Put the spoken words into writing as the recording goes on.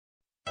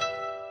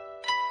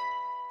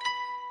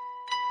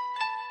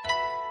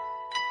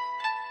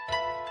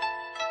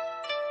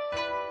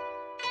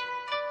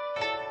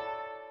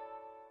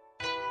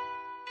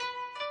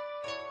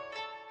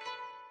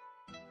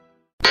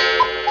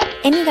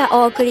エミが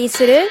お送り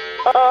する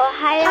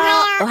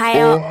お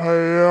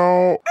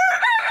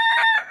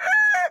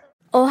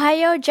は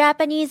ようジャ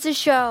パニーズ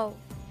ショー。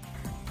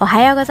お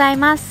はようござい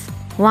ます。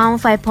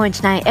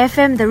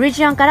 105.9FM The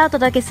Region からお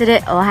届けす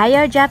るおは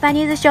ようジャパ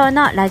ニーズショー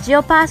のラジ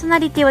オパーソナ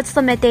リティを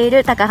務めてい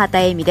る高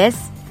畑恵美で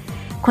す。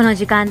この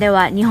時間で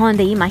は日本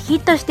で今ヒッ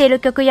トしてい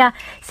る曲や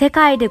世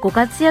界でご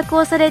活躍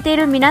をされてい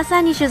る皆さ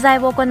んに取材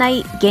を行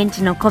い、現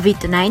地の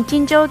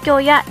COVID-19 状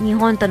況や日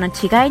本との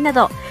違いな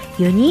ど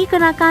ユニーク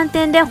な観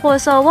点で放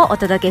送をお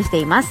届けして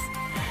います。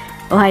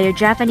おはよう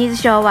ジャパニーズ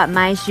ショーは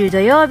毎週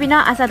土曜日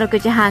の朝6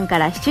時半か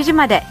ら7時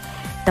まで、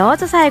どう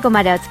ぞ最後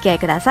までお付き合い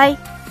ください。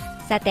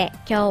さて、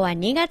今日は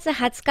2月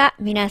20日、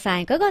皆さ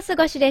んいかがお過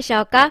ごしでし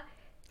ょうか。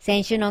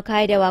先週の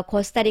回では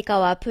コスタリカ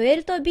はプエ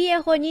ルトビエ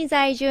ホに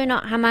在住の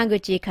浜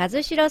口和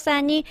代さ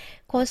んに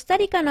コスタ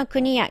リカの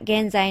国や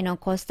現在の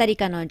コスタリ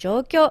カの状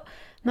況、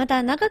ま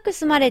た長く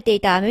住まれて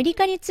いたアメリ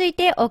カについ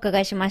てお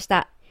伺いしまし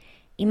た。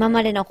今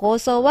までの放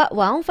送は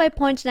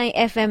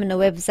 105.9FM の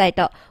ウェブサイ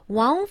ト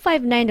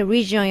 159 The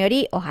Region よ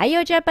りおは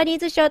ようジャパニー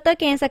ズショーと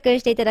検索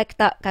していただく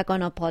と過去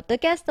のポッド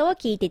キャストを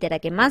聞いていただ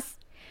けます。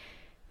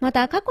ま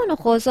た過去の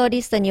放送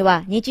リストに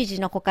は日時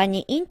の他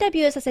にインタ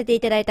ビューさせてい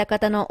ただいた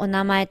方のお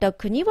名前と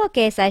国を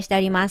掲載してあ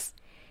ります。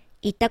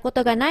行ったこ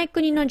とがない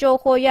国の情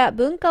報や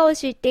文化を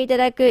知っていた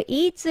だく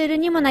いいツール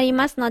にもなり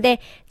ますので、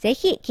ぜ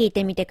ひ聞い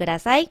てみてくだ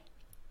さい。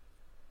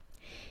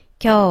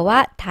今日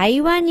は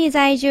台湾に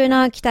在住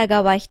の北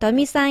川ひと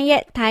みさん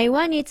へ台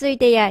湾につい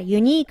てやユ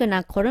ニーク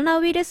なコロナ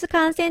ウイルス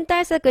感染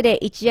対策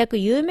で一躍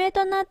有名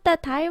となった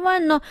台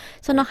湾の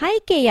その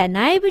背景や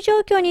内部状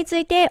況につ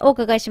いてお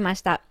伺いしま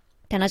した。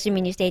楽し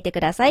みにしていてく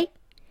ださい。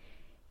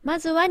ま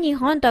ずは日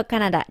本とカ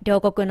ナダ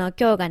両国の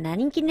今日が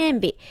何記念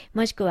日、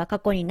もしくは過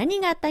去に何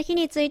があった日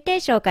について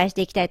紹介し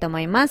ていきたいと思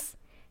います。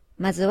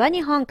まずは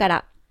日本か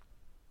ら。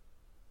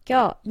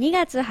今日2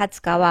月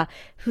20日は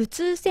普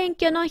通選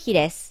挙の日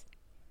です。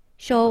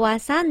昭和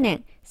3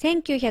年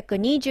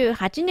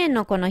1928年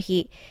のこの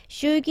日、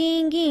衆議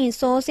院議員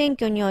総選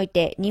挙におい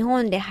て日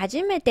本で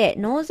初めて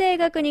納税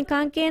額に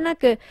関係な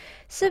く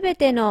すべ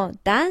ての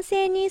男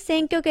性に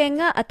選挙権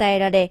が与え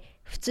られ、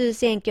普通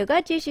選挙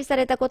が実施さ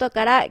れたこと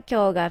から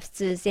今日が普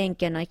通選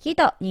挙の日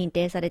と認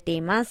定されてい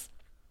ます。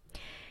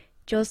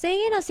女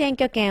性への選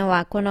挙権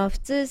はこの普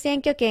通選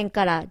挙権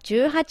から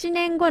18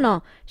年後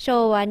の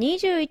昭和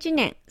21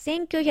年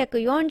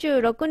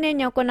1946年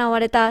に行わ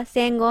れた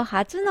戦後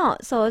初の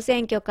総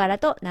選挙から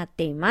となっ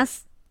ていま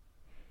す。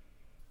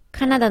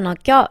カナダの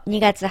今日2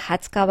月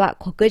20日は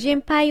黒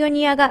人パイオ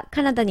ニアが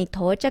カナダに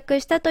到着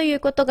したという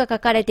ことが書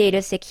かれている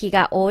石碑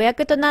が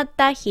公となっ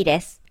た日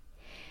です。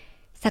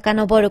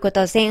遡るこ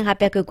と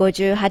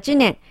1858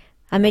年、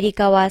アメリ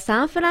カは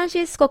サンフラン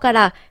シスコか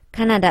ら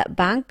カナダ・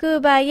バンク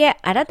ーバーへ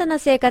新たな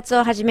生活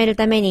を始める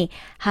ために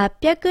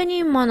800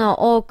人も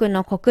の多く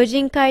の黒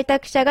人開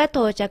拓者が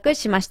到着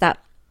しました。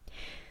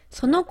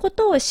そのこ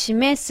とを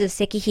示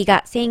す石碑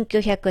が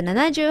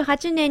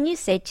1978年に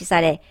設置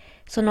され、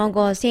その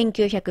後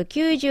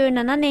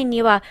1997年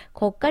には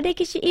国家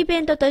歴史イベ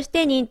ントとし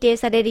て認定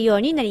されるよ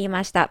うになり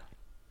ました。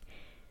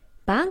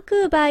バン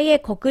クーバーへ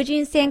黒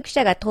人先駆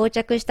者が到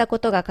着したこ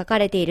とが書か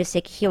れている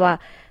石碑は、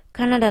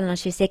カナダの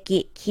史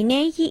跡記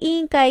念碑委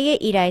員会へ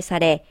依頼さ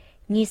れ、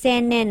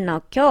2000年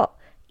の今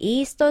日、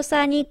イースト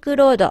サニック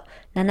ロード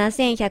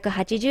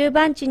7180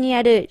番地に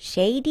あるシ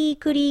ェイディー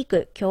クリー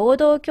ク共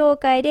同協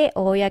会で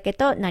公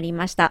となり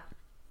ました。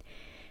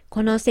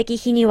この石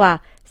碑に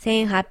は、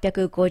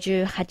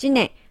1858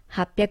年、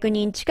800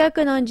人近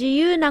くの自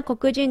由な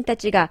黒人た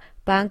ちが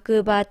バンク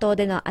ーバー島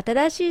での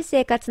新しい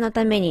生活の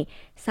ために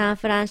サン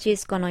フランシ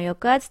スコの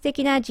抑圧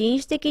的な人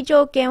種的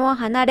条件を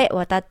離れ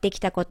渡ってき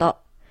たこと、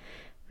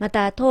ま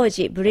た当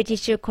時ブリティッ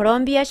シュコロ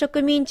ンビア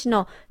植民地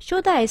の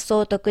初代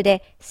総督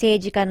で政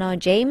治家の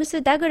ジェーム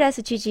ス・ダグラ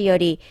ス知事よ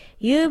り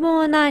有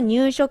望な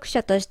入植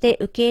者として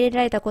受け入れ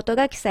られたこと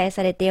が記載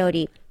されてお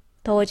り、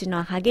当時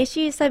の激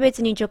しい差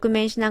別に直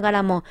面しなが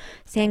らも、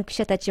先駆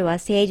者たちは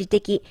政治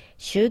的、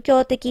宗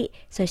教的、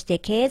そして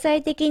経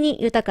済的に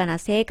豊かな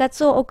生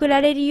活を送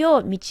られるよ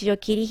う道を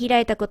切り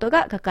開いたこと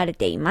が書かれ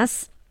ていま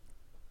す。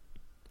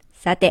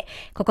さて、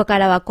ここか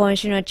らは今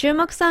週の注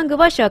目ソングを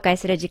紹介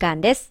する時間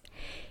です。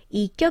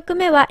1曲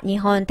目は日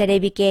本テ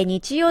レビ系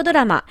日曜ド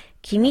ラマ、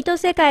君と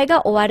世界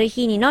が終わる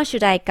日にの主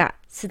題歌、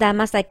菅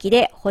田将暉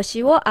で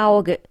星を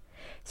仰ぐ。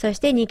そし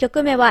て2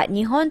曲目は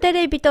日本テ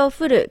レビと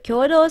フル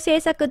共同制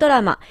作ド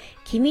ラマ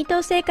君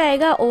と世界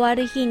が終わ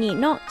る日に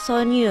の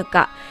挿入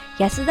歌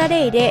安田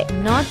レイで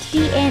Not the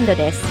End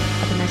です。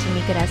お楽し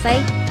みください。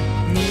見か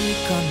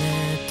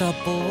ねた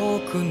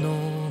僕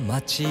の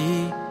街、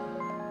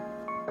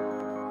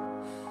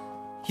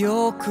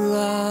よく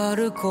あ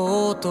る言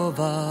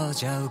葉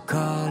じゃ浮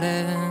か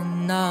れ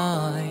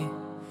ない、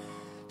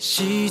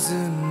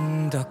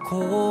沈んだ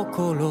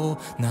心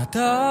な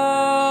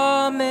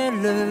だめ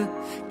る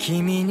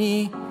君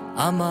に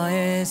甘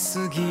え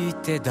すぎ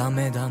てダ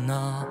メだ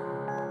な、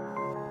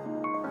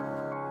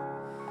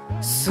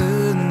澄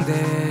んで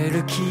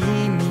る君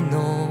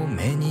の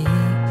目に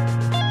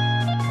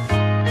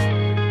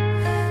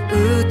映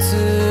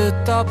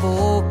った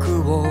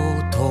僕を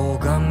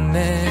咎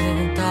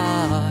めた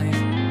い。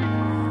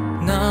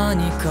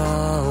何か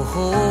を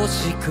欲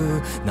し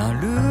くな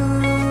る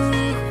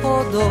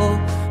ほど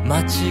間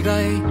違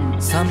い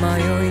さま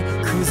よい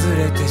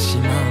崩れてし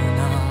まう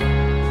な。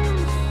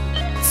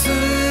疲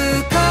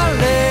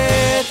れ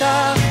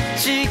た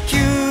地球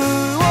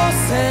を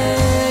背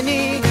に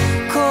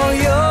今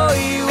宵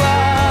は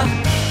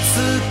月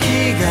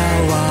が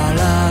笑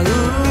う。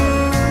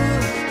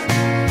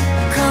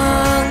考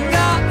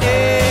え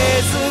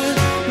ず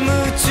夢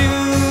中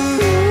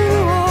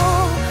を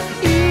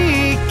生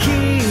き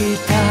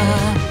た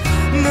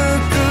無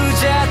垢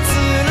じゃ辛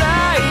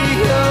い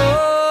よ。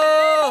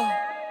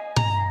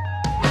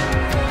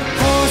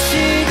星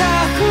が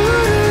降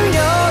る夜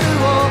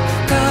を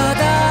た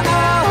だ仰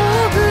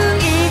ぐい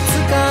つ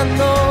かの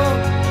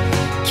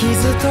傷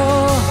と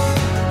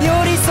寄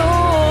り添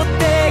っ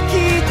てき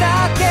た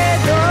け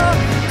ど、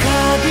限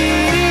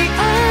りあ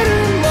る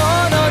も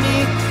のに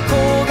焦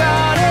が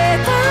れ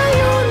た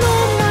世の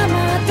まま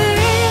で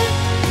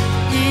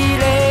入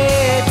れ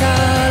た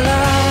ら、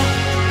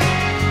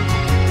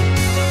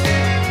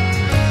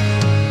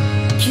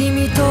君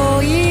と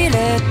入れ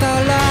た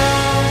ら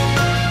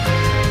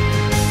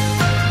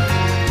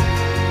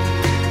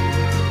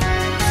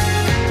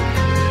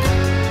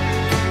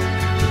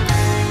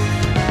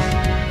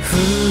不意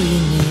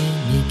に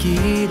握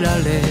ら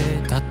れ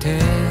た手、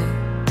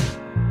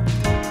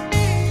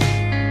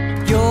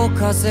夜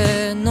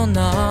風の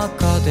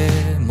中で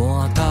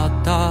も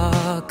暖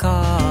か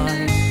い。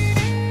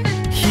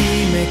日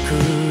めく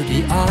り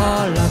あ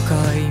らか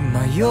い迷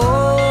っ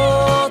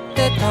て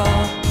た。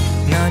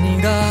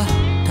何が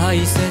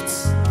大切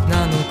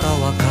なのか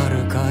わか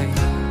るかい。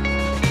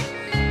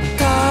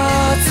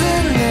尋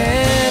ね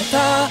た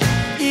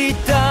偉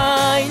大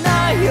な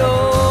よ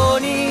う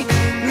に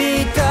満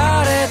た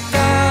れた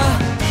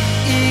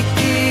息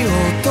を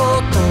整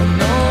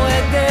え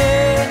て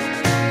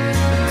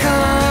考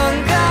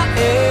え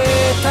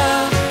た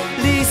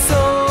理想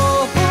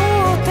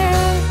って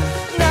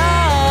な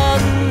ん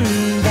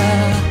だ。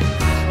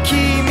君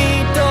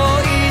と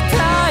いた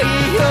い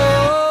よ。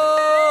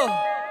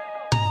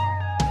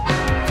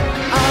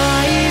愛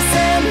せ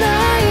な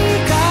い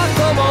過去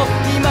も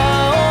今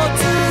を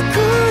作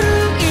る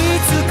い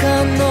つか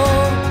の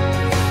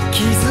傷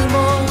も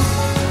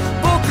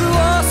僕を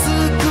救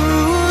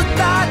っ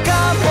たか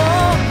も。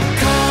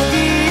限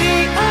り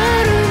あ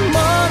るも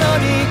の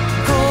に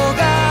焦が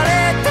れ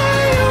た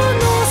世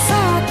の先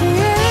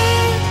へ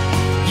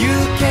行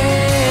け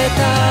た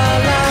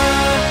ら、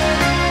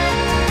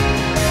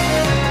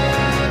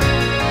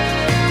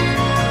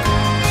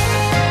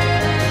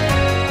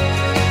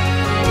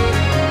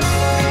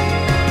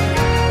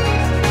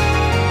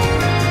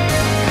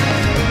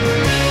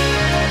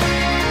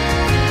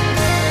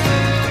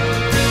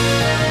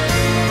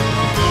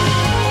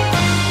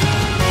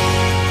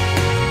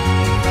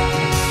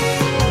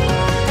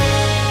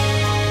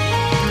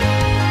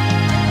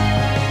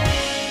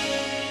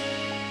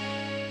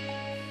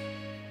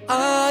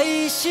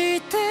愛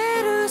して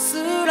るす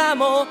ら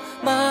も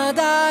ま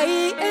だ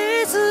言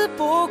えず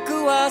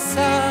僕は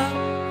さ、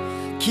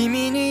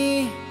君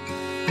に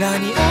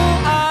何を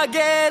あ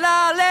げ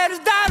られ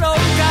るだろう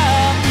か。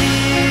い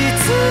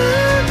つ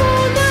も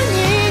何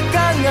か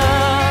が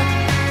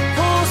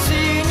星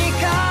に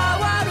変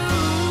わる。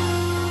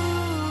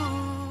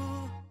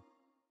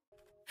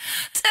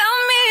 Tell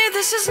me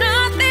this is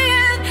not the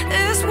end,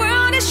 this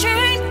world is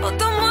changed. もっ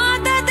とも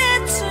たで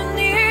つに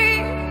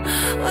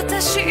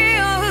私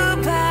を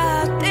奪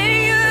って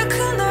ゆく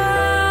の。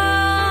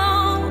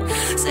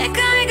世界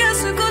が少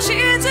し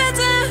ずつ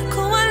壊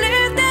れ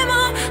ても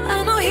あ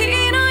の日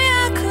の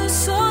約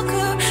束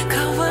変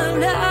わ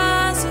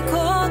らずこ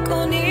こ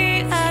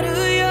にある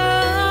よ。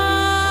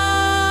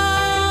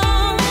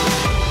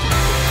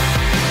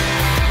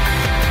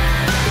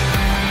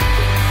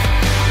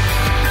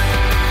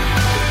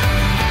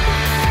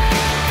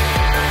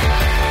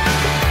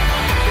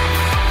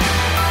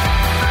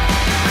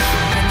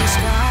When the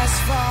sky's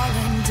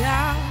falling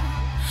down,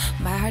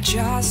 my heart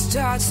just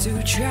starts to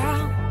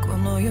drown. こ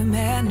の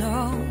夢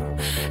の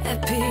エ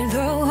ピ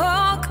ロ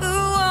ーグ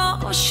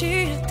を教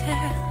えて。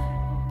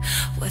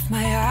With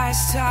my eyes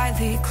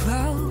tightly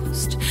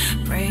closed,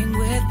 praying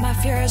with my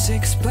fears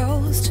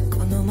exposed.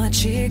 この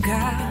街が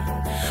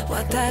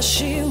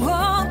私を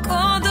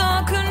孤独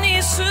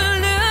にする。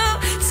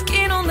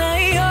月のな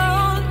い夜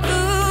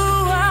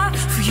は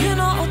冬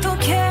の音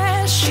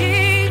消し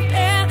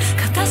て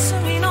片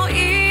隅の祈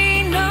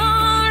り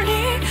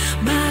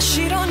真っ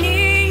白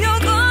に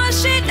汚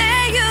して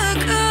ゆ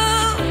く。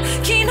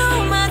昨日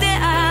まで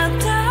あっ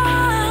た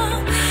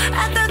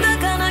暖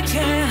かな気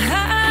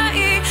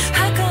配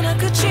儚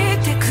く散っ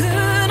てく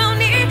の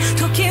に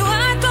時は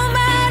止ま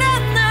ら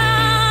な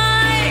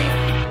い。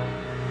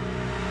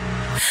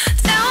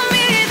 Tell me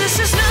this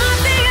is not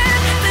the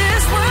end,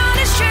 this world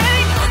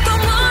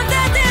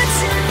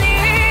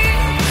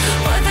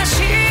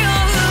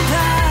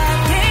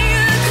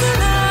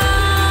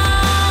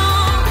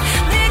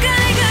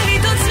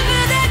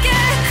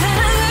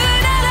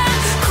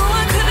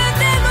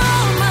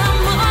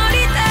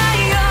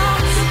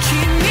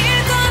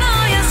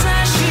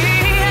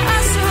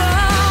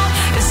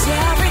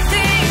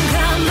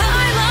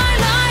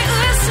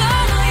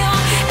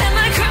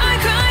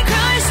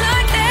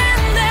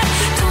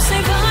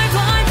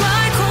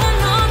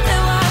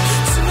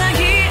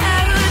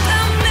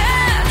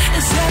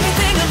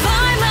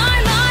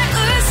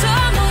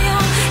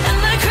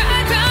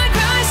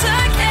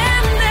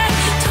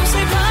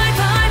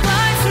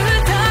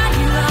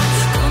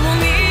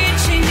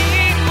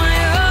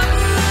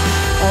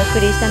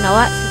歌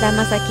は菅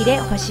田将暉で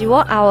星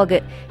を仰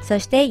ぐ、そ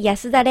して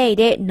安田レイ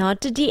で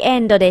Not the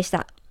End でし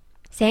た。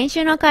先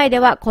週の回で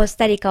はコス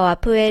タリカは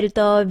プエル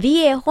ト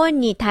ビエホ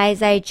に滞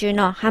在中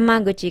の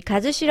浜口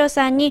和弘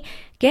さんに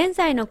現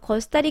在の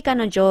コスタリカ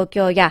の状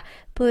況や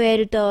プエ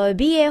ルト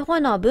ビエホ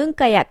の文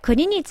化や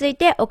国につい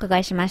てお伺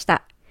いしまし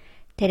た。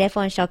テレフ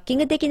ォンショッキン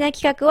グ的な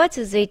企画は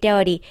続いて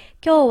おり、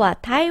今日は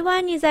台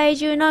湾に在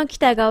住の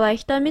北川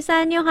ひとみ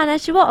さんにお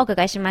話をお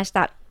伺いしまし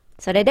た。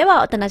それで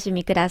はお楽し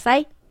みくださ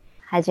い。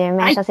始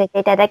めさせて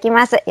いただき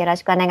ます。よろ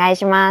しくお願い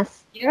しま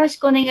す。よろし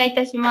くお願いい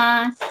たし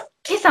ます。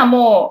今朝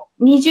も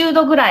20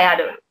度ぐらいあ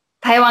る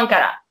台湾か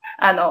ら、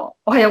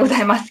おはようござ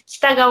います。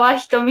北川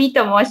ひとみ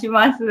と申し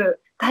ま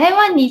す。台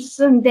湾に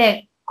住ん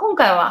で、今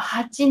回は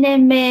8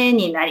年目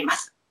になりま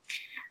す。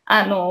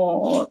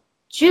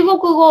中国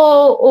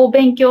語を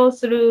勉強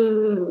す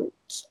る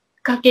きっ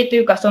かけとい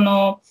うか、中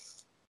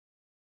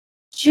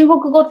国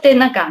語って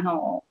なんか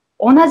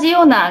同じ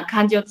ような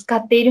漢字を使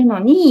っているの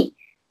に、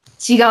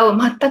全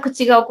く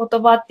違う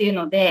言葉っていう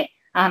ので、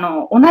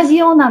同じ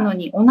ようなの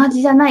に同じ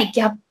じゃないギ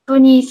ャップ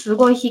にす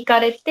ごい惹か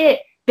れ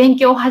て勉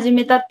強を始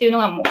めたっていうの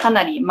がもうか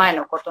なり前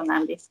のことな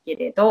んですけ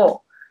れ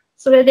ど、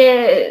それ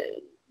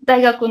で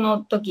大学の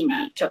時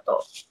にちょっ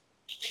と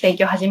勉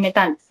強を始め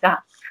たんです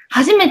が、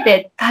初め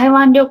て台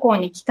湾旅行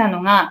に来た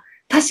のが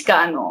確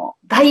か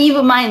だい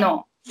ぶ前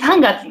の3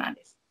月なん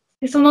です。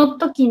で、その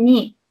時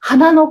に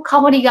花の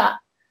香りが、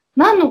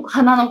何の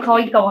花の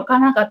香りかわから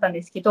なかったん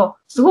ですけど、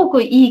すご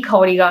くいい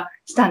香りが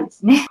したんで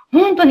すね。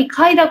本当に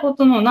嗅いだこ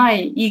とのな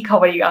いいい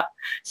香りが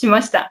し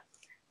ました。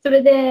そ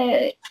れ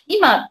で、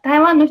今、台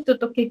湾の人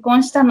と結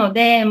婚したの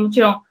で、も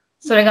ちろん、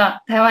それ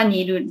が台湾に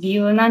いる理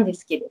由なんで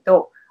すけれ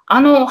ど、あ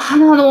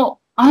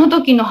の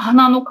時の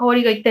花の香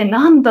りが一体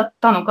何だっ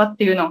たのかっ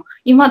ていうのを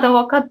未だ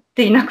分かっ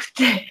ていなく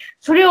て、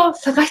それを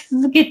探し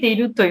続けてい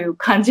るという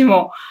感じ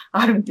も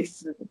あるんで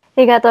す。あ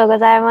りがとうご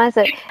ざいま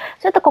す。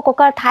ちょっとここ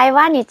から台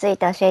湾につい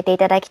て教えてい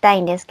ただきた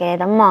いんですけれ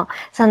ども、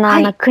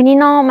国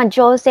の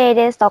情勢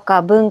ですと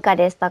か文化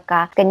ですと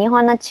か、日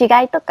本の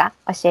違いとか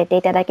教えて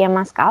いただけ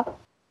ますか？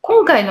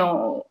今回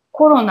の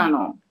コロナ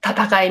の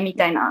戦いみ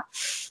たいな、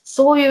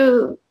そうい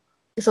う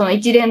その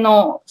一連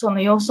のそ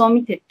の様子を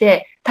見て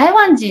て、台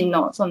湾人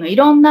のそのい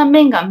ろんな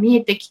面が見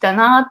えてきた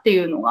なって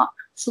いうのが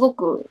すご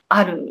く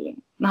ある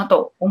な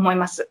と思い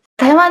ます。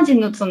台湾人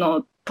のそ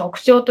の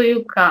特徴とい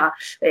うか、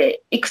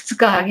いくつ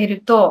か挙げる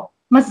と、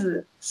ま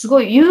ずす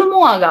ごいユー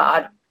モアがあ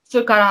る。そ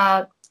れか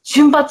ら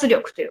瞬発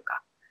力という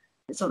か、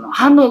その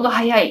反応が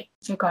早い。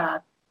それか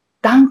ら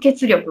団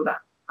結力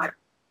がある。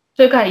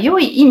それから良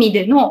い意味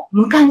での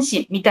無関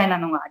心みたいな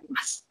のがあり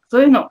ます。そ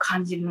ういうのを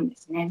感じるんで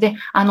すね。で、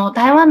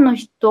台湾の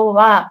人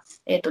は、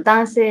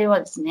男性は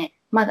ですね、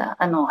まだ、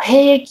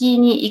兵役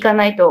に行か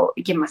ないと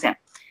いけません。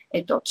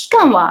期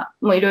間は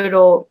もういろい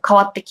ろ変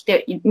わってき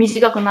て、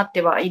短くなっ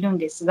てはいるん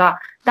ですが、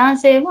男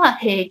性は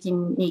兵役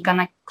に行か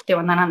なくて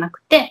はならな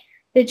くて、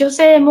で、女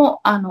性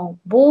も、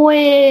防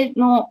衛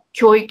の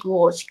教育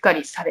をしっか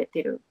りされ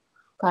てる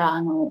か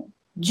ら、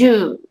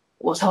銃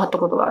を触った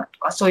ことがあると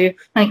か、そういう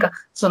何か、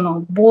そ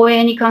の防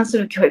衛に関す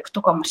る教育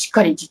とかもしっ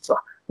かり実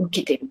は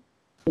受けてる。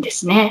で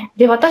すね。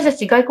で、私た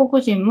ち外国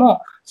人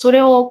もそ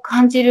れを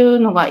感じる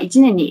のが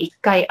1年に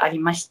1回あり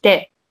まし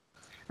て、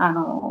だ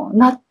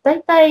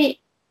いた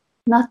い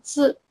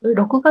夏、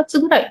6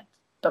月ぐらい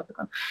だった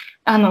か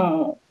な。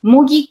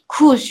模擬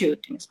空襲っ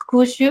ていうんですか、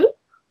空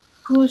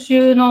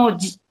襲の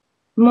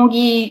模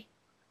擬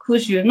空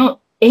襲の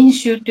演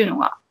習っていうの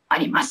があ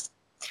ります。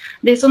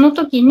で、その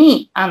時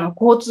に、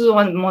交通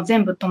はもう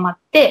全部止まっ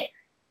て、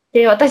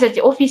で、私たち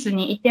オフィス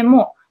にいて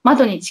も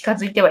窓に近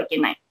づいてはいけ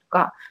ないと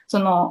か、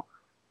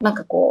なん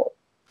かこ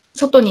う、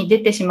外に出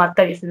てしまっ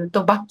たりする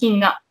と罰金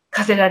が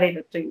課せられ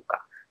るという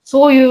か、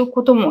そういう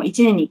ことも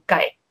1年に1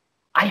回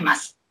ありま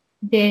す。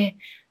で、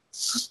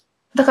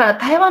だから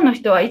台湾の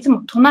人はいつ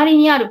も隣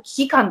にある危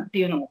機感って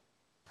いうのを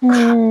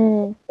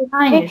感じ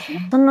ないんです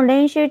ね。その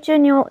練習中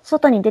に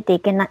外に出て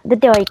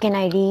はいけ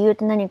ない理由っ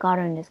て何かあ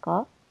るんです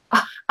か？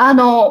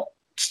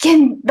危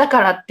険だ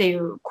からってい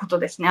うこと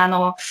ですね。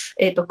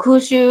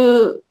空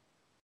襲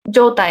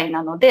状態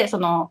なので、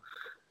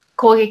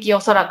攻撃を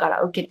空か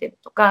ら受けてる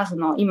とか、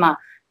今、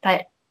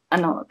台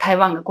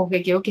湾が攻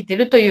撃を受けて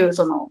るという、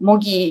模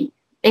擬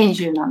演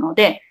習なの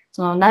で、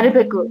なる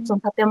べくそ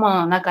の建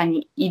物の中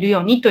にいるよ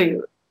うにとい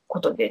う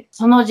ことで、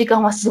その時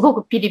間はすご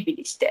くピリピ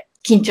リして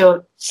緊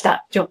張し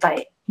た状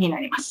態にな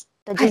ります。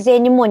事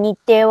前にもう日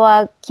程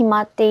は決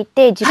まってい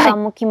て、時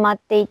間も決まっ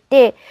てい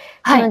て、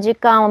その時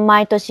間を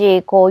毎年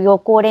予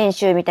行練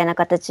習みたいな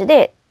形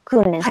で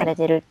訓練され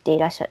てるってい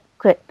らっしゃる。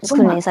訓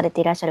練されて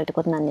いらっしゃるって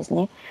ことなんです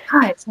ね。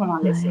はい、そうな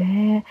んですよ。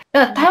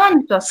だから台湾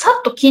の人はさ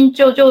っと緊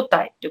張状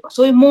態っていうか、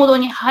そういうモード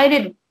に入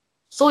れる、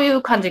そうい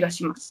う感じが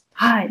します。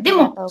はい。で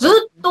も、ず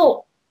っ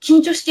と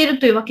緊張している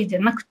というわけじゃ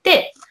なく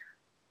て、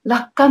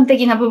楽観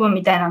的な部分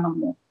みたいなの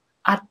も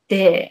あっ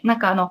て、なん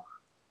か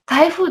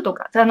台風と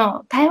か、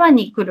台湾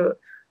に来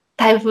る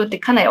台風って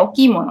かなり大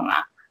きいもの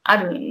があ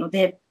るの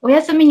で、お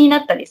休みにな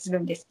ったりする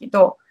んですけ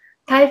ど、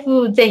台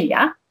風前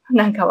夜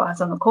なんかは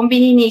コンビ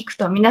ニに行く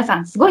と皆さ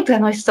んすごい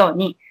楽しそう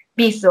に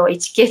ビースを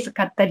1ケース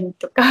買ったり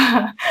と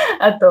か、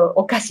あと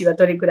お菓子は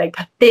どれくらい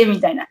買ってみ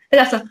たいな。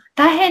だから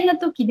大変な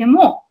時で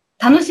も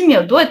楽しみ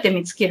をどうやって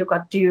見つけるか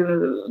ってい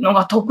うの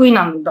が得意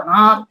なんだ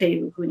なって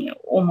いうふうに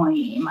思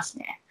います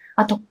ね。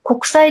あと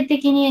国際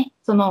的に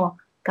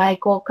外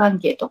交関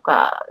係と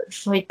か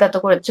そういった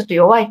ところでちょっと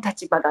弱い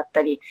立場だっ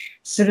たり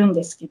するん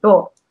ですけ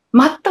ど、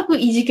全く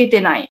いじけ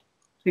てない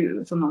とい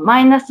うマ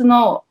イナス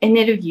のエ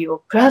ネルギー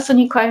をプラス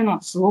に変えるの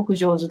はすごく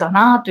上手だ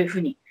なというふ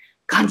うに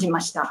感じま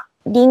した。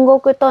隣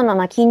国との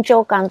緊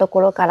張感のと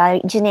ころから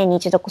1年に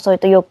一度そういっ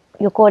た予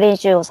行練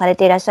習をされ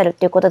ていらっしゃるっ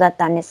ていうことだっ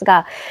たんです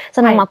が、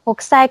国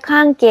際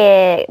関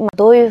係、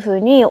どういうふう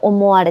に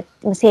思われ、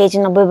政治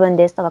の部分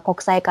ですとか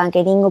国際関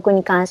係、隣国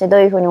に関してど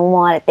ういうふうに思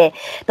われて、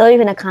どういう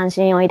ふうな関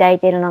心を抱い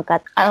ているの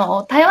か。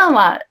台湾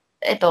は、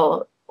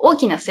大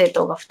きな政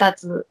党が2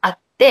つあっ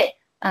て、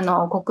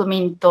国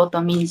民党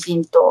と民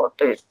進党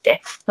といっ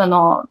て、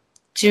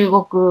中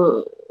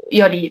国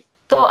より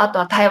と、あと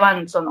は台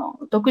湾、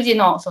独自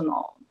の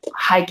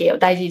背景を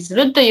大事にす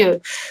るとい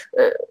う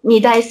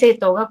二大政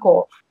党が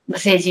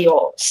政治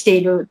をして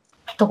いる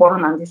ところ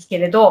なんですけ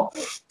れど、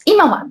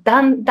今はだ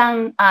んだ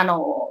ん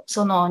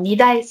その二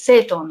大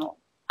政党の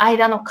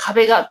間の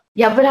壁が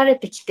破られ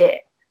てき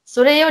て、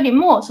それより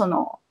も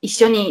一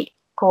緒に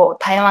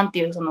台湾って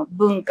いう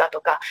文化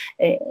とか、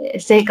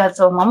生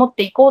活を守っ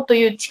ていこうと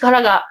いう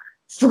力が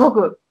すご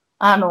く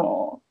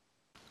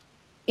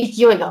勢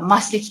いが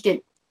増してき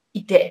て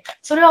いて、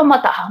それはま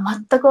た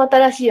全く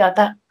新しい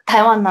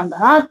台湾なんだ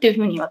なっていうふ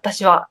うに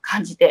私は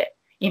感じて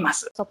いま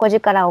す。底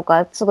力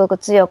がすごく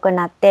強く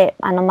なって、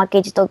負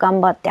けじと頑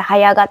張って這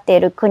い上がってい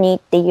る国っ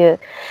ていう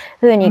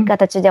ふうに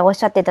形でおっ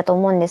しゃってたと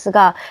思うんです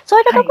が、そう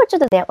いったところちょっ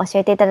とで教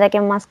えていただ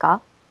けます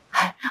か？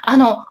はい。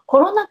コ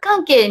ロナ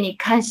関係に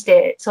関し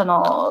て、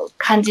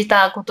感じ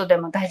たことで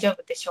も大丈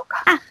夫でしょう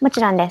か？もち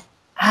ろんです。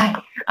はい。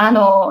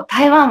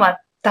台湾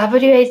は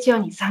WHO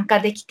に参加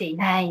できてい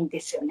ないん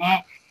ですよ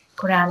ね。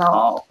これ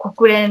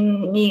国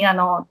連に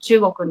中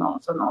国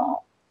の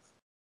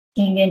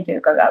権限とい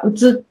うかが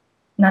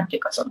なんてい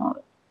うか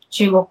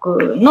中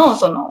国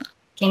の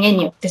権限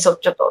によってちょっ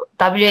と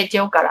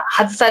WHO から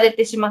外され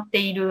てしまって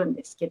いるん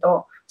ですけ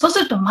ど、そうす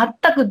ると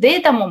全く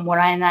データもも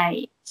らえな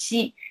い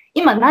し、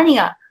今何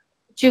が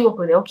中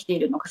国で起きてい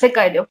るのか、世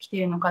界で起きてい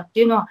るのかって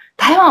いうのは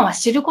台湾は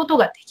知ること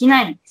ができ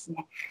ないんです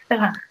ね。だ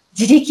から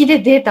自力で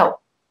データを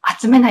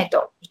集めない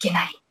といけ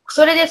ない。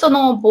それで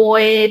防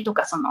衛と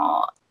か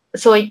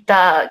そういっ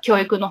た教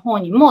育の方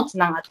にもつ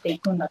ながってい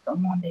くんだと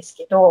思うんです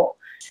けど、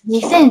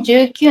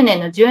2019年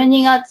の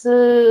12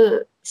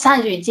月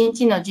31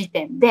日の時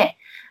点で、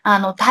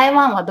台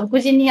湾は独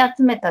自に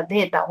集めた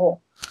データを、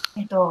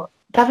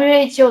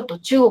WHO と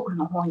中国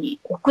の方に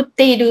送っ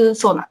ている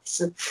そうなんで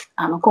す。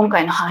今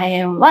回の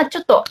肺炎はち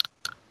ょっと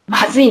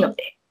まずいの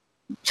で、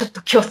ちょっ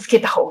と気をつけ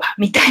た方が、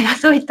みたいな、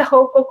そういった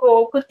報告を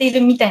送ってい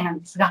るみたいなん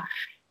ですが、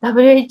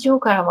WHO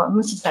からは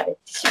無視されて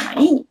し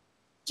まい、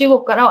中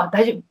国からは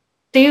大丈夫っ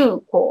てい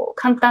う、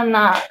簡単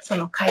な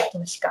回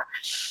答しか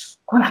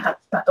来なかっ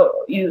た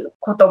という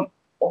こと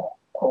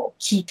を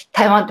聞いて、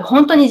台湾って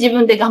本当に自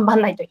分で頑張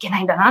らないといけな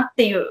いんだなっ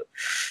ていう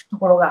と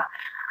ころが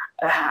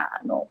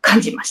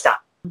感じまし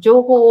た。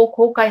情報を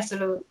公開す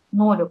る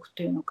能力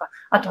というのか、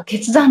あとは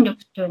決断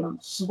力というのも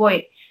すご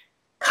い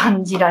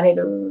感じられ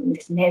るん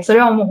ですね。それ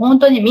はもう本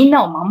当にみん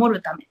なを守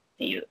るためっ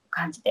ていう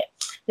感じで。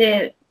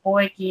で、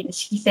貿易指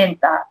揮セン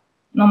タ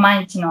ーの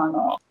毎日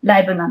のラ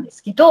イブなんで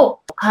すけど、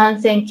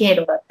感染経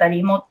路だった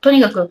り、もうと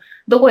にかく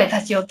どこへ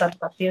立ち寄ったと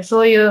かっていう、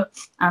そういう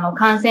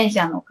感染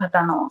者の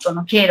方のそ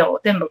の経路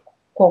を全部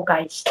公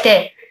開し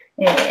て、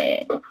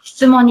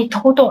質問にと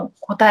ことん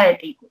答え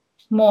ていく。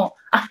も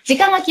う、時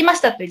間が来ま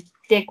したと言って、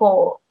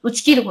打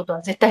ち切ること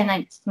は絶対な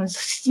いんです。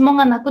質問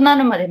がなくな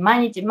るまで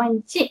毎日、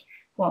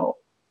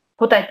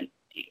答えてい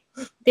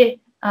くっていう。で、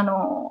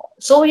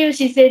そういう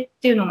姿勢っ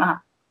ていうの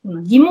が、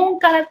疑問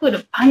から来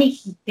るパニ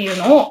ックっていう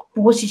のを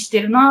防止して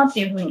るなっ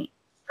ていうふうに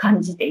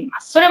感じていま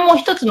す。それも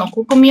一つの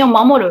国民を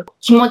守る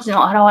気持ち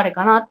の表れ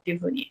かなっていう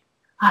ふうに、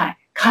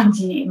感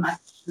じま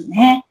す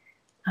ね。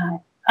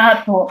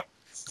あと、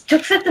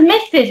直接メッ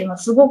セージも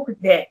すごく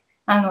て、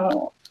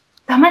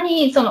たま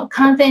に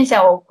感染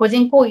者を個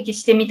人攻撃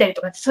してみたり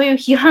とか、そういう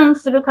批判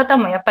する方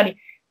もやっぱり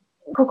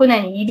国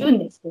内にいるん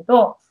ですけ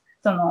ど、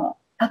戦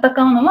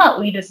うのは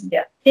ウイルスで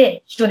あっ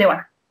て、人で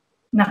は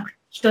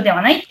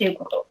ないっていう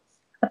こと。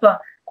あと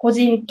は、個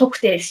人特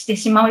定して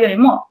しまうより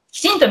も、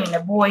きちんとみんな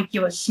貿易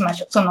をしま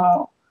しょう。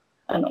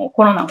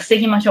コロナを防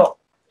ぎましょ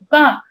う。と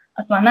か、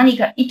あとは何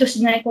か意図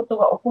しないこと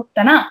が起こっ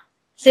たら、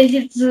誠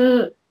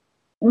実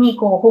に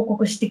報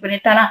告してくれ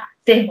たら、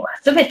政府は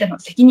全ての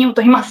責任を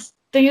取ります。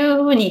とい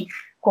うふうに、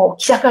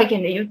記者会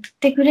見で言っ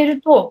てくれ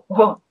ると、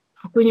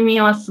国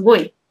民はすご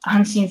い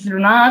安心する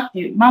なって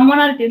いう、守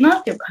られてるな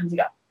っていう感じ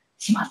が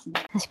しますね。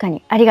確か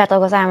に。ありがとう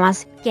ございま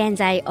す。現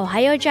在、おは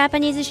ようジャパ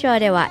ニーズショー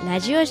では、ラ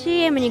ジオ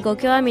CM にご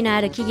興味の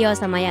ある企業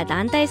様や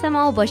団体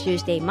様を募集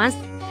しています。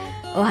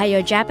おはよ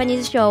うジャパニー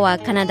ズショーは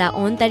カナダ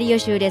オンタリオ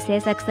州で制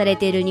作され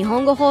ている日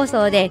本語放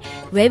送で、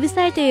ウェブ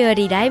サイトよ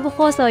りライブ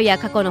放送や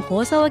過去の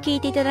放送を聞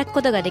いていただく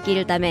ことができ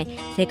るため、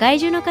世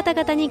界中の方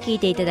々に聞い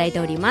ていただいて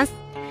おります。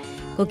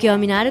ご興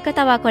味のある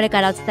方はこれ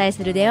からお伝え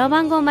する電話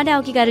番号まで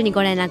お気軽に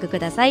ご連絡く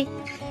ださい。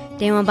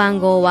電話番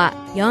号は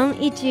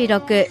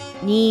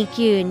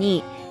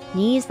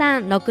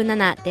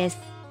 416-292-2367 です。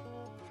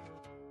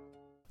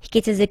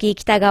引き続き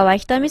北川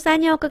ひとみさん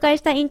にお伺い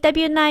したインタ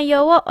ビュー内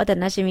容をお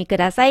楽しみく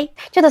ださい。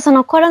ちょっとそ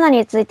のコロナ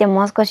について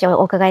もう少し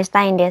お伺いし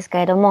たいんですけ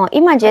れども、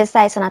今実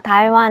際その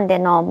台湾で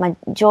の、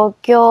状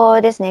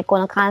況ですね、こ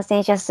の感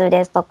染者数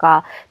ですと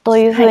か、どう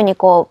いうふうに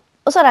お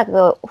そら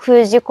く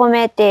封じ込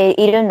めて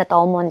いるんだ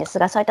と思うんです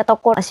が、そういったと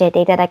ころ教えて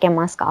いただけ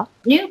ますか？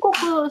入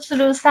国す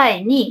る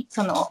際に、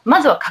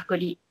まずは隔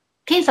離。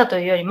検査と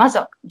いうより、まず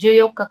は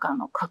14日間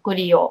の隔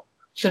離を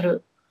す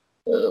る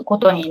こ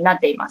とになっ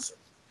ています。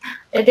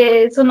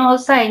で、その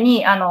際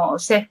に、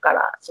政府か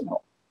ら、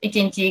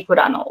1日いく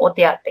らのお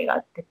手当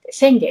が出て、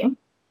1000元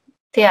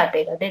手当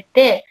が出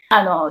て、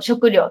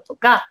食料と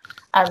か、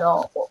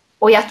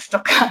おやつと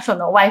か、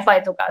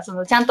Wi-Fi とか、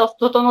ちゃんと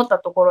整った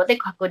ところで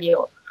隔離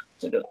を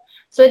する。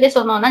それで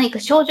何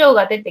か症状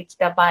が出てき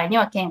た場合に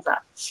は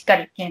しっか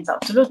り検査を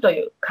するとい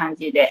う感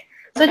じで、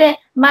それで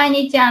毎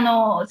日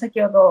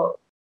先ほど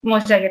申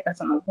し上げた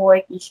貿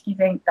易意識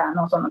センター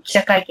の記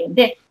者会見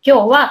で、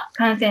今日は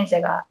感染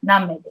者が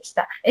何名でし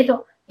た。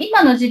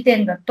今の時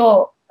点だ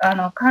と、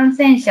感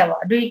染者は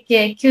累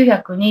計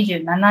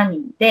927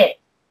人で、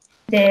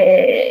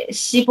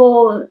死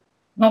亡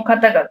の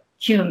方が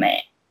9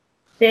名。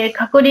で、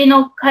隔離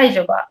の解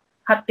除が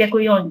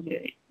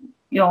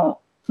844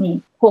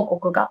人報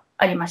告が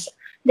ありました。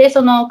で、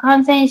その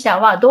感染者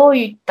はどう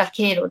いった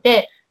経路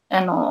で、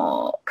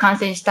感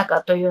染した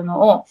かという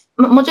のを、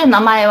もちろん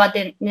名前は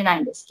出な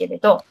いんですけれ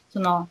ど、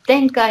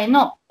前回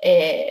の、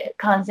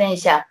感染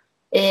者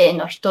A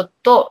の人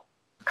と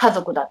家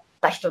族だっ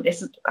た人で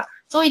すとか、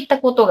そういった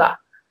こと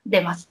が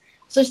出ます。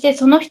そして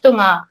その人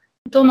が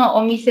どの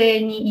お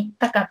店に行っ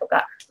たかと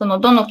か、ど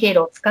の経路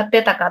を使っ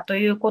てたかと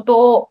いうこ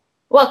と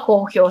は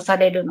公表さ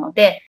れるの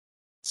で、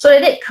それ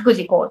で各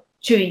自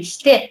注意し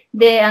て、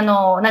で、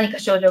何か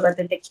症状が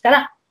出てきた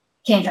ら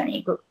検査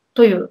に行く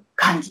という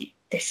感じ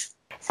です。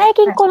最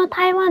近この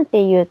台湾っ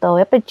ていうと、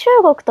やっぱり中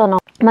国との、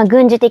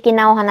軍事的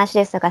なお話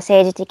ですとか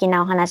政治的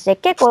なお話で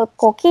結構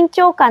緊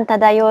張感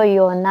漂う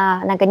よう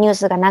ななんかニュー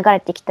スが流れ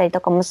てきたりと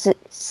かもす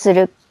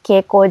る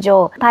傾向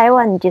上、台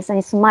湾に実際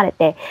に住まれ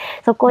て、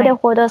そこで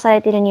報道さ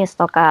れているニュース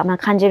とか、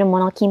感じるも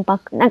の、緊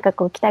迫、なんか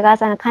北川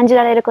さんが感じ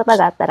られること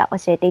があったら教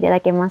えていた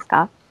だけます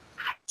か？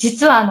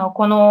実は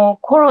この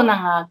コロ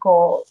ナが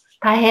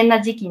大変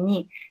な時期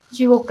に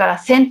中国から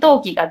戦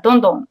闘機がど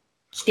んどん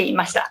来てい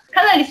ました。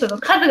かなり数が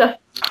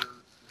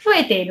増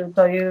えている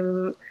とい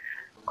う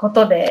こ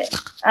とで、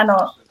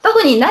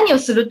特に何を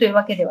するという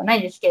わけではない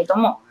んですけれど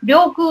も、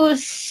領空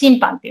侵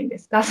犯っていうんで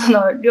すか、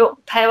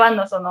台湾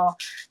の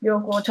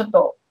領空をちょっ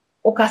と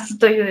犯す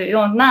という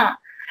よう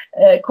な、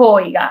行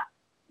為が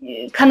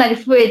かなり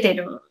増えてい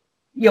る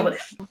ようで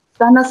す。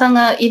旦那さん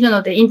がいる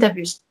のでインタ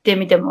ビューして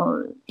みても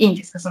いいん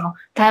ですか？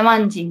台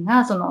湾人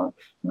が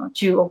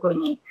中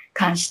国に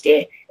関し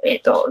て、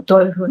ど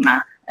ういうふう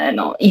な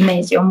イメ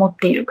ージを持っ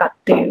ているかっ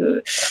てい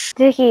う。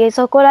ぜひ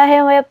そこら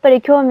辺はやっぱ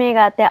り興味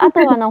があって、あと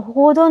は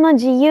報道の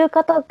自由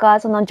化とか、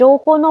情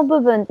報の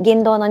部分、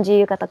言動の自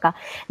由化とか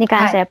に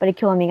関してはやっぱり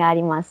興味があ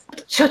ります。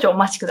少々お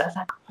待ちくだ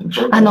さい。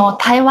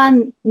台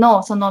湾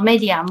のメ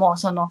ディアも、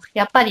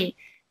やっぱり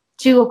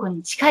中国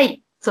に近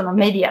い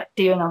メディアっ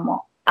ていうの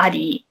もあ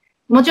り、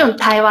もちろん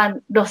台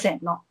湾路線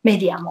のメ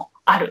ディアも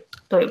ある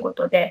というこ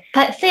とで、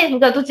政府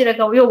がどちら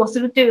かを擁護す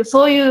るという、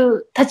そうい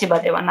う立場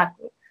ではな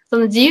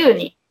く、自由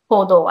に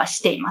報道は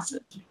していま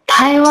す。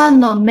台湾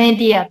のメデ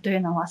ィアとい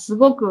うのはす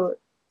ごく、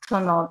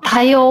多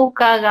様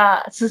化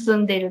が進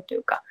んでいるとい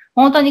うか、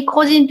本当に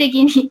個人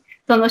的に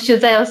取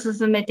材を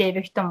進めてい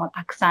る人も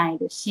たくさんい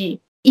るし、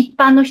一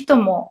般の人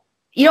も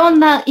いろん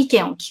な意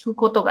見を聞く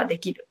ことがで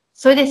きる。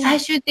それで最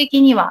終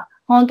的には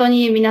本当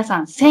に皆さ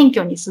ん選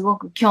挙にすご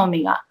く興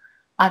味が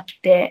あっ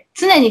て、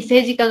常に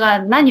政治家が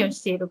何を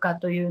しているか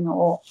というの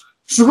を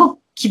すご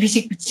く厳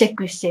しくチェッ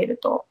クしている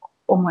と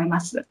思いま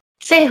す。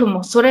政府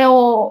もそれ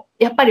を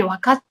やっぱり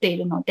分かってい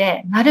るの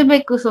で、なる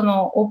べくオ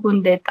ープ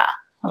ンデー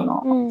タ、そ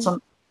の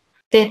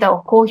データ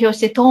を公表し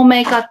て透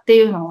明化って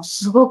いうのを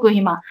すごく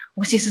今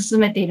推し進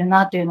めている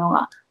なというの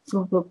がす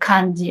ごく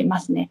感じま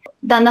すね。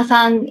旦那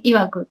さん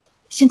曰く、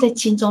現在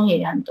亲中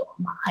也很多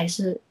吗？还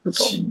是不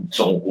多？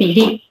比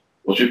例？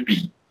我觉得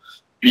比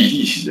例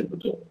其实不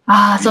多。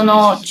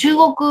中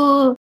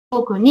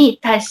国に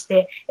対し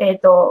て、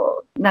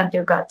なんてい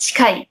うか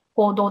近い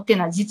報道っていう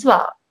のは実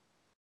は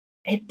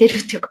減ってる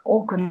っていうか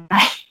多くない。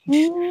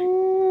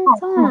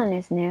そうなん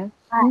ですね。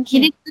比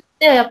率っ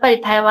てやっぱ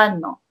り台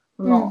湾の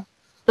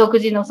独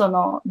自の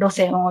路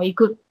線を行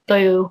くと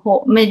いう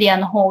メディア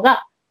の方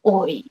が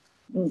多い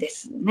んで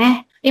す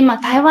ね。今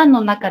台湾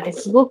の中で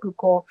すごく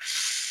大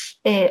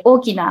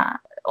き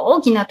な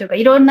というか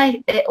いろんな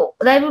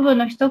大部分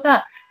の人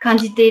が感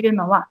じている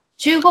のは、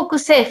中国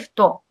政府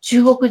と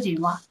中国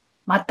人は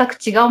全く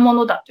違うも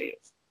のだという。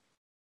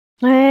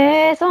そ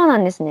うな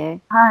んです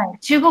ね。はい。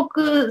中国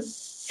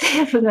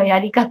政府のや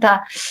り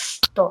方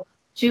と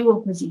中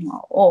国人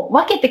を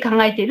分けて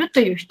考えていると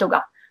いう人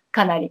が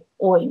かなり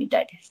多いみ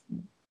たいです。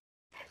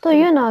と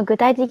いうのは具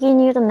体的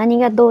に言うと何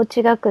がどう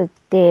違くっ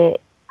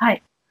て？は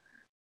い。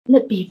那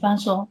比方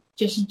说，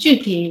就是具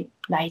体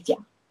来讲，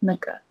那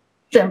个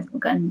政府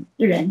跟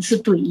人是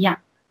不一样。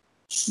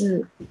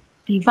是，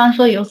比方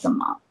说有什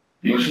么？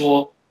比如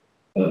说，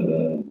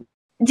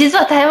実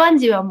は台湾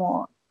人は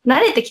もう慣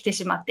れてきて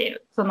しまってい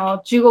る。その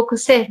中国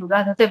政府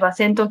が例えば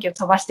戦闘機を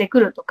飛ばしてく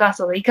るとか、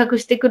その威嚇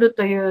してくる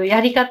という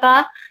やり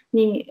方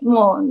に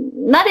も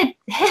うな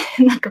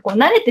んかこう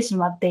慣れてし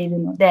まっている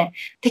ので、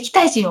敵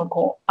対心を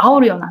こう煽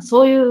るような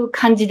そういう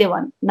感じで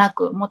はな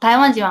く、もう台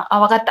湾人は、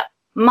わかった。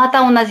ま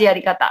た同じや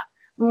り方。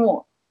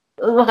も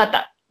う、わかっ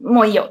た。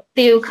もういいよっ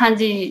ていう感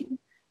じ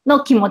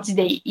の気持ち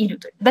でいる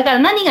という。だから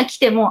何が来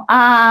ても、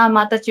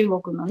また中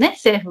国のね、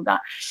政府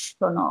が、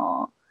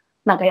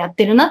なんかやっ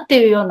てるなっ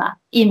ていうような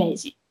イメー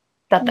ジ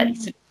だったり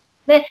する。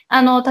で、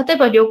例え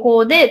ば旅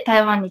行で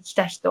台湾に来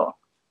た人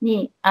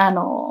に、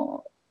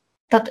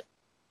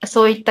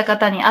そういった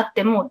方に会っ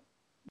ても、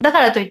だか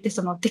らといって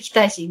その敵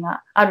対心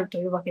があると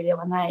いうわけで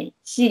はない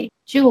し、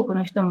中国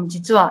の人も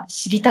実は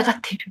知りたがっ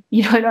ている。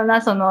いろいろ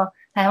なその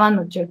台湾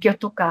の状況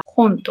とか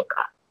本と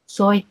か、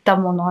そういった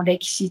もの、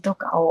歴史と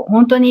かを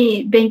本当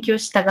に勉強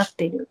したがっ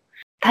ている。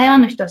台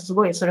湾の人はす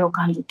ごいそれを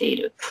感じてい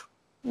る。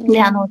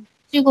で、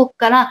中国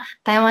から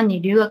台湾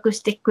に留学し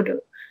てく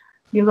る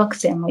留学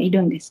生もい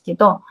るんですけ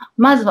ど、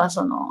まずは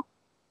その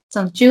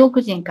中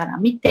国人から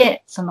見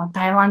て、その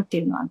台湾って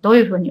いうのはどう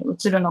いうふうに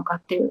映るのか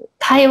っていう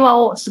対話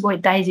をすご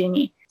い大事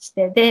にし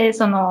て、で、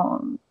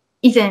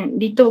以前、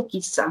李登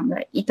輝さん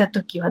がいた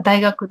時は大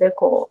学で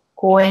こう、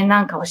講演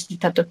なんかをして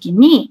た時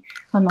に、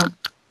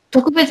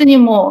特別に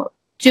もう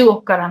中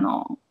国から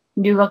の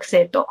留学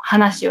生と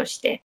話をし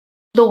て、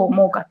どう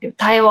思うかっていう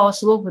対話を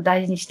すごく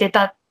大事にして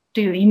たと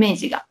いうイメー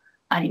ジが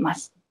ありま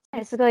す。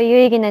すごい有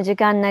意義な時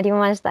間になり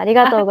ました。あり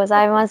がとうご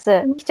ざいま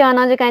す。貴重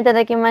なお時間いた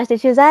だきまして、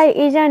取材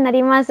以上にな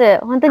ります。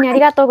本当にあり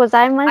がとうご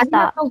ざいまし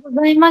た。ありがとう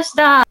ございまし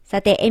た。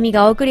さて、エミ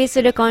がお送り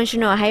する今週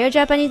のおはようジ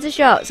ャパニーズ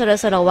ショー、そろ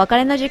そろお別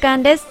れの時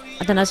間です。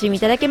お楽しみい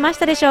ただけまし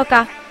たでしょう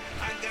か？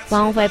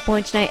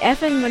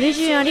 105.9FM のリ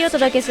ジオンよりお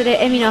届けする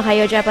エミのおは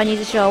ようジャパニー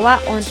ズショーは、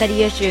オンタ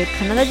リオ州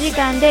カナダ時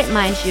間で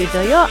毎週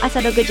土曜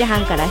朝6時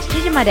半から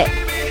7時まで、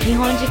日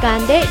本時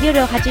間で夜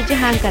8時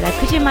半から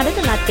9時まで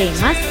となってい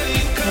ます。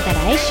また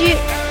来週、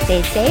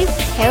Stay safe,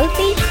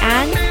 healthy,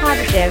 and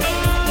positive.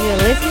 You're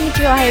listening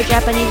to Ohio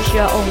Japanese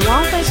Show on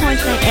 105.9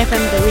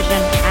 FM The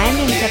Region. I'm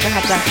Yumi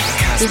Takahata.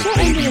 Before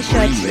ending the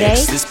show today,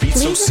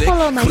 please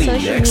follow my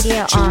social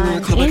media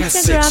on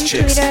Instagram,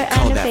 Twitter,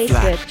 and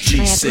Facebook.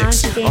 My account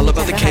is all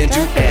about the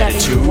can-do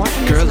attitude.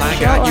 Girl, I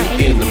got you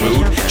in the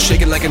mood.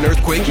 Shake it like an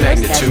earthquake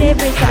magnitude.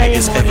 High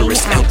as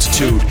Everest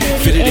altitude.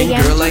 Fit it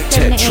in, girl, like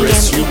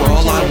Tetris. You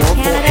all I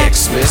want for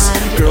Xmas.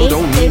 Girl,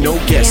 don't need no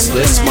guest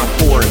list. My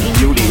foreign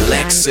beauty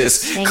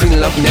Lexus. Clean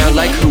it up now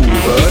like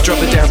Hoover. Drop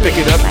it down, pick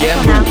it up, yeah,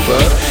 move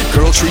her.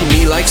 Girl, treat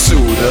me like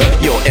Suda.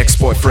 Your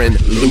ex-boyfriend,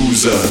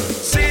 loser.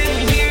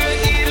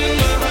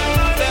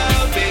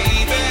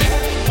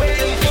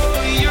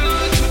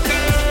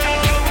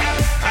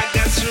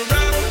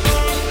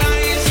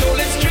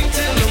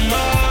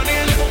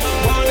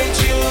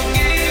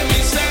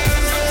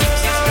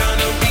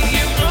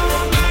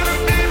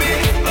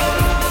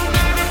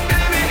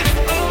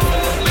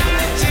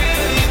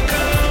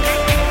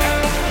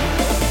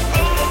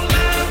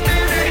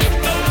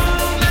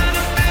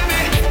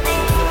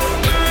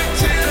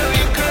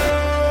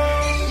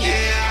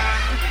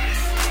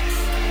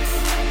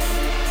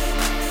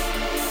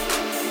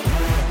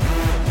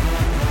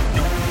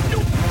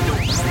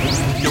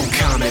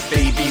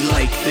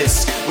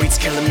 Weight's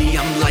killing me,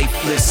 I'm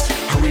lifeless.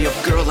 Hurry up,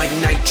 girl, like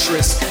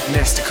nitrous.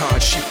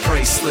 MasterCard, she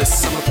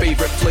priceless. I'm a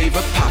favorite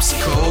flavor,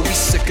 popsicle. We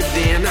sicker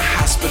than a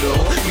hospital.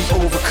 We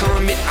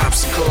overcome an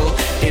obstacle.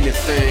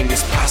 Anything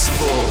is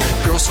possible.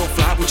 Girl, so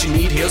fly, what you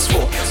need here's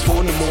for.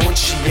 4 in the morning,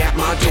 she at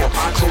my door.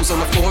 Clothes on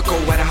the floor, go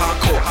at a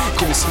hardcore.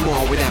 Go me some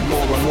more with that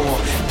more and more.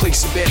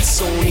 Place a bet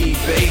on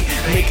eBay.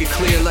 Make it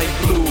clear like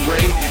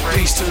Blu-ray.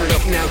 Please turn it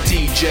up now,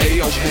 DJ.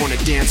 I wanna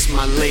dance,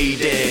 my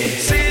lady.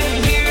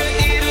 Sitting here.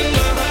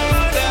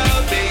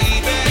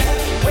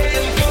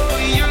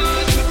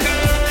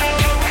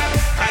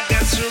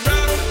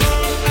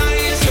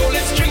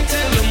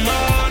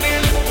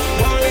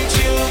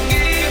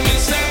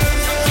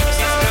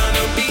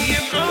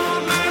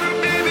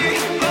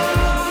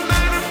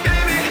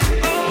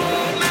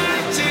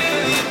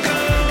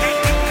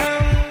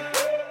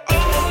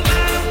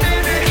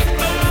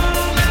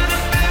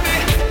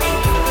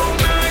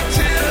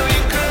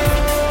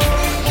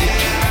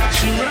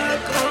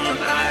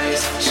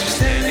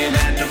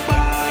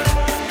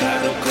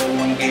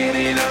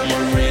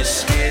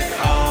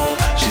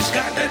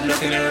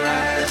 In her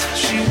eyes,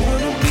 she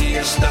wanna be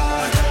a star.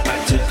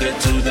 I took her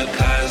to the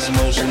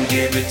cosmos and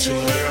gave it to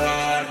her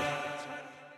heart.